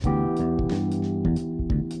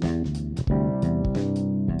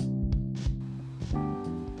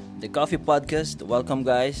Coffee Podcast. Welcome,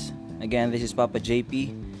 guys. Again, this is Papa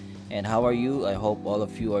JP. And how are you? I hope all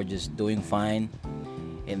of you are just doing fine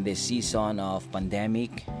in this season of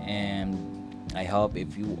pandemic. And I hope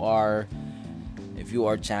if you are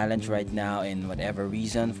challenged right now in whatever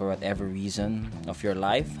reason, for whatever reason of your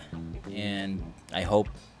life, and I hope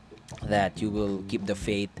that you will keep the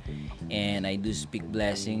faith, and I do speak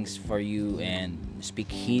blessings for you and speak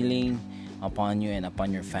healing upon you and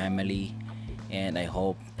upon your family, and I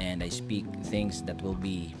hope and I speak things that will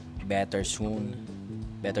be better soon.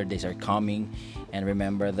 Better days are coming, and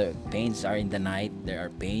remember, the pains are in the night. There are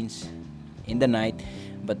pains in the night,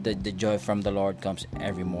 but the joy from the Lord comes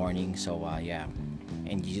every morning. So yeah,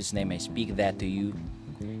 in Jesus' name I speak that to you.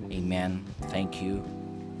 Amen. Thank you.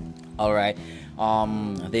 All right.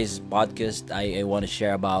 This podcast, I want to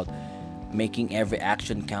share about making every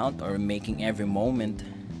action count, or making every moment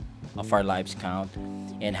of our lives count,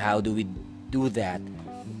 and how do we do that,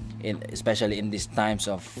 especially in these times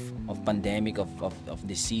of pandemic, of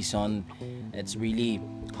this season. It's really,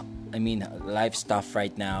 life stuff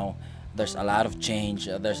right now. There's a lot of change.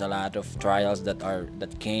 There's a lot of trials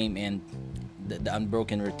that came, and the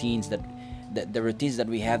unbroken routines the routines that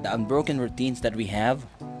we have, the unbroken routines that we have,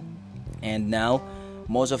 and now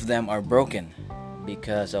most of them are broken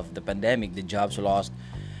because of the pandemic. The jobs lost,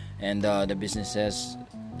 and the businesses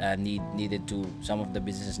needed to some of the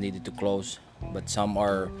businesses needed to close, but some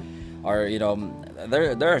are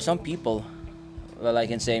there are some people, well, I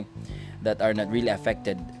can say, that are not really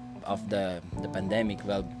affected of the pandemic.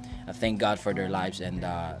 Well, I thank God for their lives, and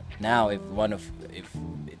now if one of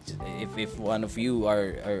you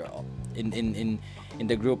are in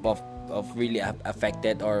the group of really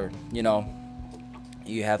affected, or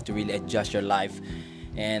you have to really adjust your life,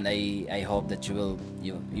 and I hope that you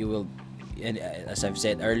will, and as I've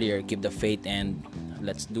said earlier, keep the faith, and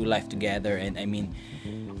let's do life together. And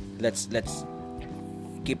let's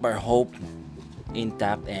keep our hope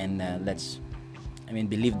intact, and let's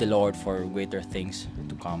believe the Lord for greater things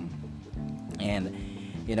to come. And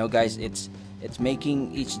guys, it's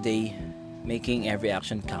making each day, making every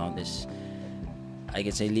action count, is, I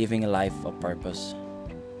can say, living a life of purpose.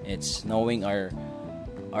 It's knowing our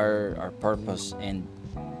purpose, and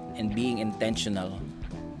being intentional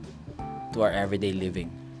to our everyday living.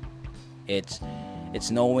 It's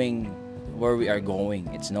knowing where we are going.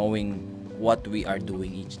 It's knowing what we are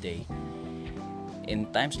doing each day. In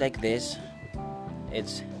times like this,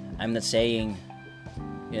 I'm not saying,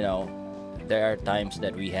 there are times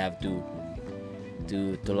that we have to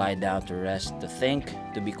lie down, to rest, to think,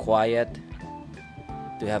 to be quiet,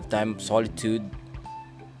 to have time of solitude.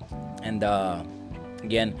 And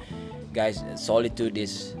again, guys, solitude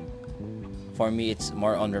is, for me, it's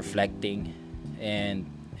more on reflecting, and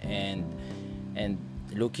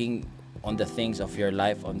looking on the things of your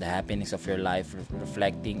life, on the happenings of your life,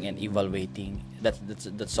 reflecting and evaluating.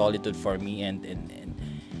 That's solitude for me,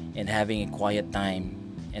 and having a quiet time,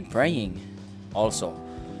 and praying also.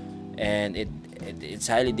 And it's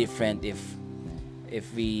highly different if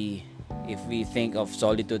we think of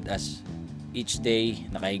solitude as each day,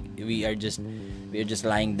 like we are just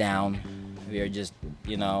lying down, we are just,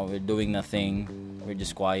 we're doing nothing, we're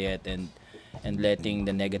just quiet, and letting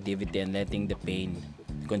the negativity and letting the pain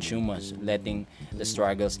consume us, letting the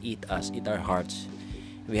struggles eat our hearts.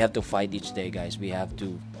 We have to fight each day, guys. We have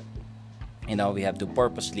to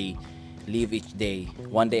purposely live each day,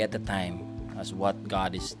 one day at a time, as what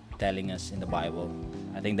God is telling us in the Bible.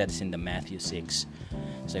 I think that is in the Matthew 6.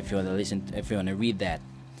 So if you want to read that,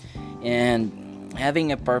 and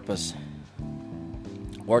having a purpose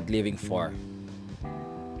worth living for,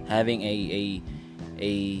 having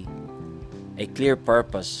a clear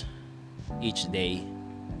purpose each day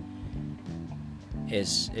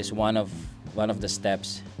is one of the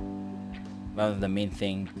steps, one of the main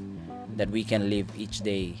thing that we can live each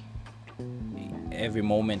day, every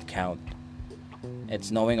moment count.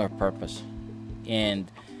 It's knowing our purpose.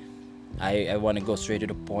 And I want to go straight to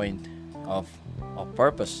the point of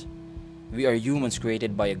purpose. We are humans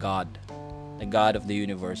created by a God, the God of the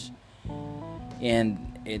universe. And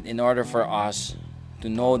in order for us to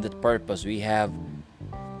know that purpose, we have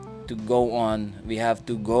to go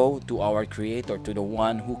to our Creator, to the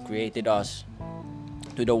one who created us,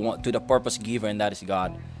 to the purpose giver, and that is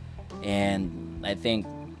God. And I think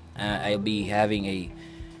I'll be having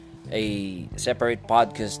a separate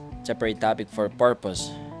podcast, separate topic for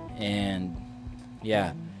purpose. And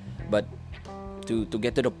yeah, but to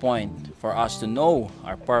get to the point, for us to know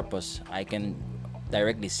our purpose, I can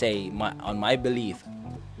directly say, on my belief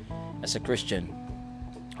as a Christian,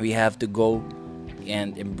 we have to go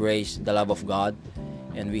and embrace the love of God,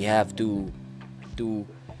 and we have to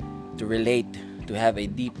to relate, to have a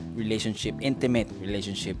deep relationship, intimate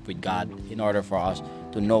relationship with God, in order for us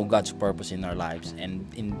to know God's purpose in our lives. And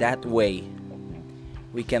in that way,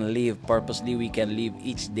 we can live purposely, we can live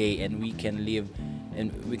each day, and we can live,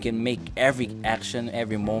 and we can make every action,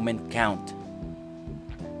 every moment count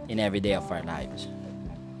in every day of our lives.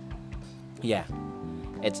 Yeah,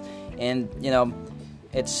 it's, and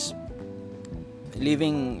it's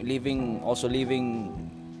living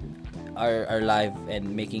our life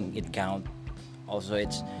and making it count. Also,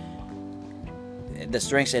 it's the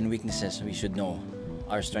strengths and weaknesses. We should know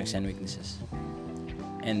our strengths and weaknesses,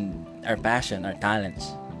 and our passion, our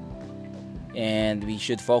talents, and we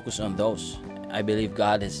should focus on those. I believe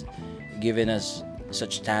God has given us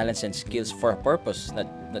such talents and skills for a purpose, not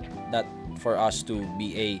for us to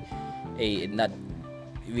be a not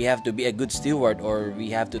we have to be a good steward, or we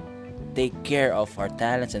have to take care of our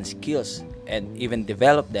talents and skills and even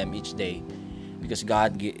develop them each day, because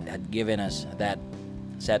God had given us that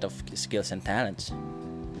set of skills and talents.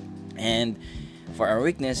 And for our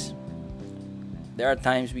weakness, there are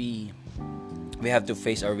times we have to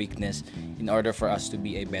face our weakness in order for us to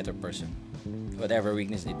be a better person, whatever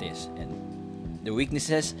weakness it is. And the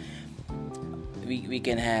weaknesses, we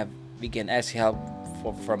can ask help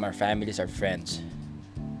from our families, our friends.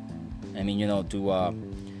 I mean,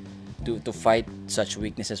 to fight such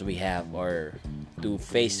weaknesses we have, or to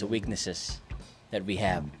face the weaknesses that we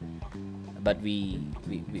have. But we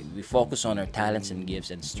focus on our talents and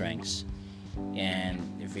gifts and strengths, and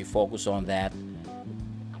if we focus on that,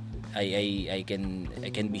 I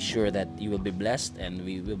can be sure that you will be blessed, and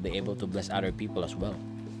we will be able to bless other people as well.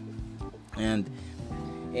 And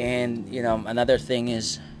another thing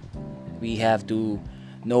is, we have to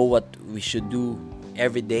know what we should do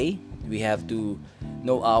every day. We have to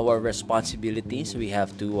know our responsibilities. We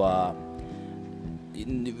have to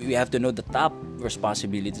know the top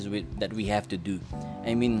responsibilities that we have to do.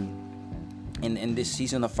 I mean, in this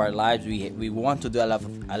season of our lives, we want to do a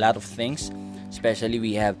lot of things. Especially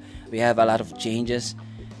we have a lot of changes,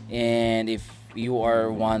 and if you are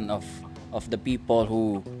one of the people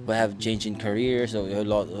who have changed in careers, or who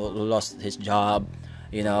lost his job,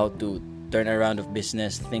 to turn around of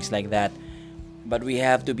business, things like that. But we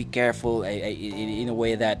have to be careful in a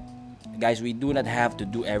way that, guys, we do not have to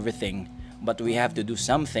do everything, but we have to do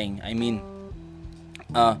something. I mean,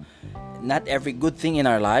 not every good thing in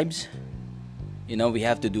our lives, we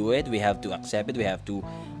have to do it, we have to accept it, we have to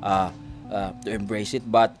embrace it,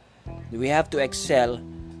 but we have to excel,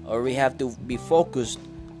 or we have to be focused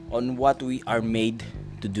on what we are made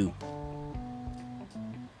to do,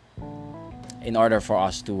 in order for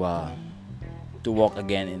us to walk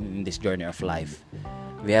again in this journey of life.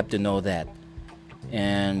 We have to know that,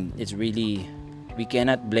 and it's really, we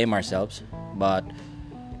cannot blame ourselves, but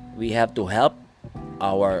we have to help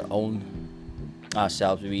our own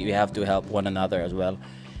ourselves. We have to help one another as well,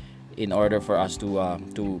 in order for us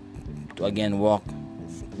to again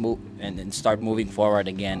move and start moving forward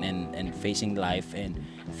again, and facing life and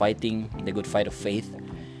fighting the good fight of faith.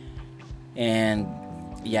 And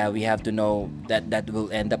yeah, we have to know that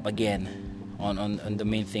will end up again on the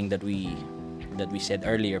main thing that we said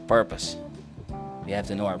earlier, purpose. We have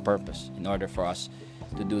to know our purpose in order for us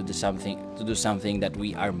to do something that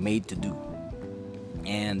we are made to do,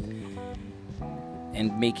 and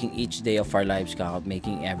making each day of our lives count,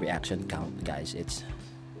 making every action count, guys.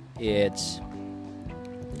 It's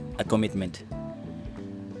a commitment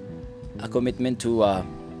to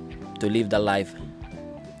live the life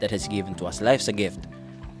that has given to us. Life's a gift.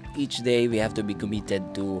 Each day we have to be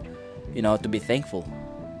committed to be thankful.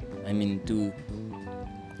 I mean, to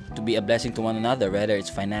be a blessing to one another, whether it's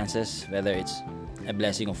finances, whether it's a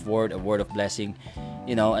blessing of a word of blessing,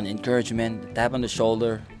 an encouragement, a tap on the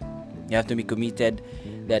shoulder. You have to be committed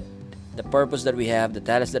that the purpose that we have, the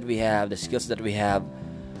talents that we have, the skills that we have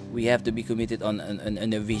to be committed on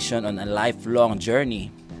a vision, on a lifelong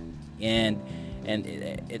journey, and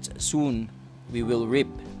it's soon we will reap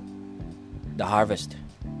the harvest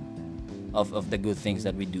of the good things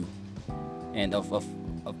that we do, and of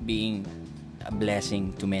being a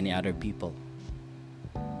blessing to many other people.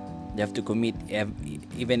 You have to commit,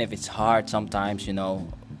 even if it's hard sometimes. I'm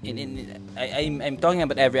talking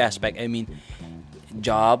about every aspect. I mean,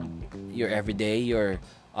 job, your everyday, your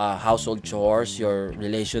household chores, your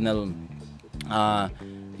relational,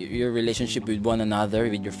 your relationship with one another,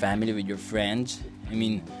 with your family, with your friends. I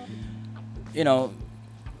mean,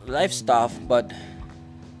 life stuff, but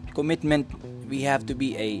commitment. We have to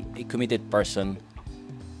be a committed person.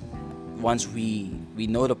 Once we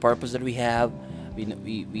know the purpose that we have,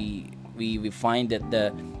 we find that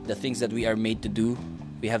the things that we are made to do,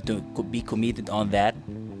 we have to be committed on that,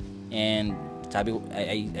 And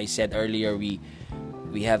I said earlier, we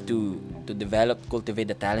have to develop, cultivate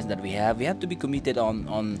the talents that we have. We have to be committed on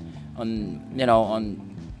on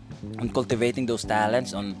cultivating those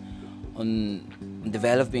talents, on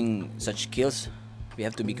developing such skills. We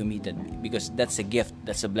have to be committed because that's a gift,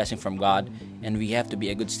 that's a blessing from God, and we have to be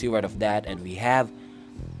a good steward of that, and we have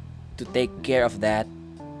to take care of that,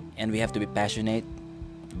 and we have to be passionate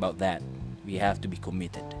about that. We have to be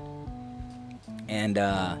committed, and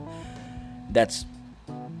that's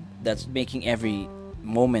making every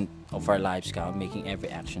moment of our lives count, making every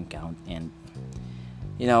action count, and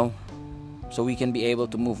you know, so we can be able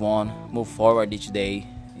to move forward each day,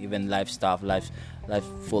 even life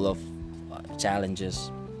full of challenges,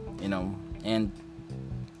 and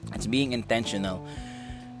it's being intentional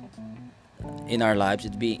in our lives.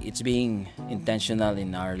 It's being intentional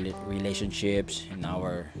in our relationships, in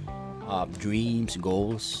our dreams,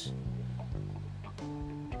 goals.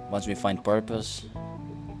 Once we find purpose,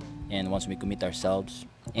 and once we commit ourselves,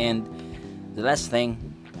 and the last thing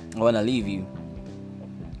I want to leave you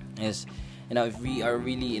is, if we are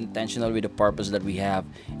really intentional with the purpose that we have,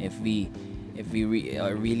 if we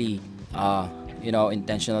are really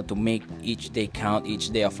intentional to make each day count, each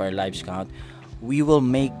day of our lives count, we will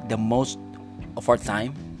make the most of our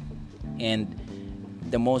time, and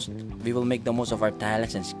we will make the most of our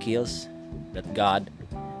talents and skills that God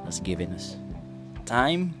has given us.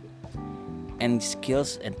 Time and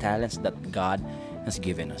skills and talents that God has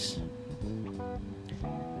given us.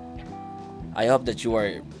 I hope that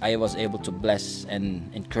I was able to bless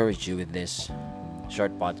and encourage you with this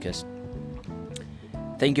short podcast.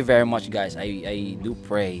 Thank you very much, guys. I do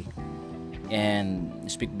pray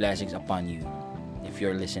and speak blessings upon you if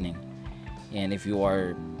you're listening, and if you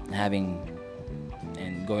are having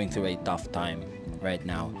and going through a tough time right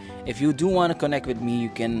now. If you do want to connect with me, you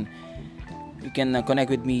can connect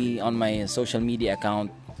with me on my social media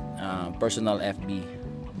account, personal FB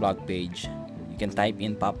blog page. You can type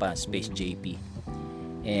in Papa space JP,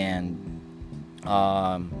 and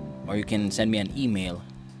or you can send me an email,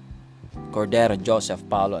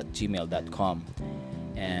 corderojosephpaulo@gmail.com.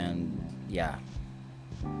 And yeah,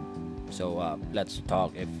 so let's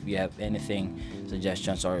talk. If you have anything,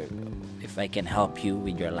 suggestions, or if I can help you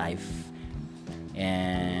with your life.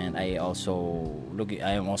 And I am also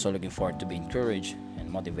looking forward to be encouraged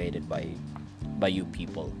and motivated by you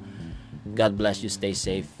people. God bless you. Stay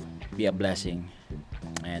safe. Be a blessing.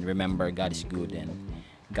 And remember, God is good, and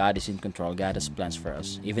God is in control. God has plans for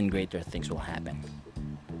us. Even greater things will happen.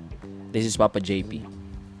 This is Papa JP,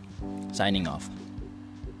 signing off.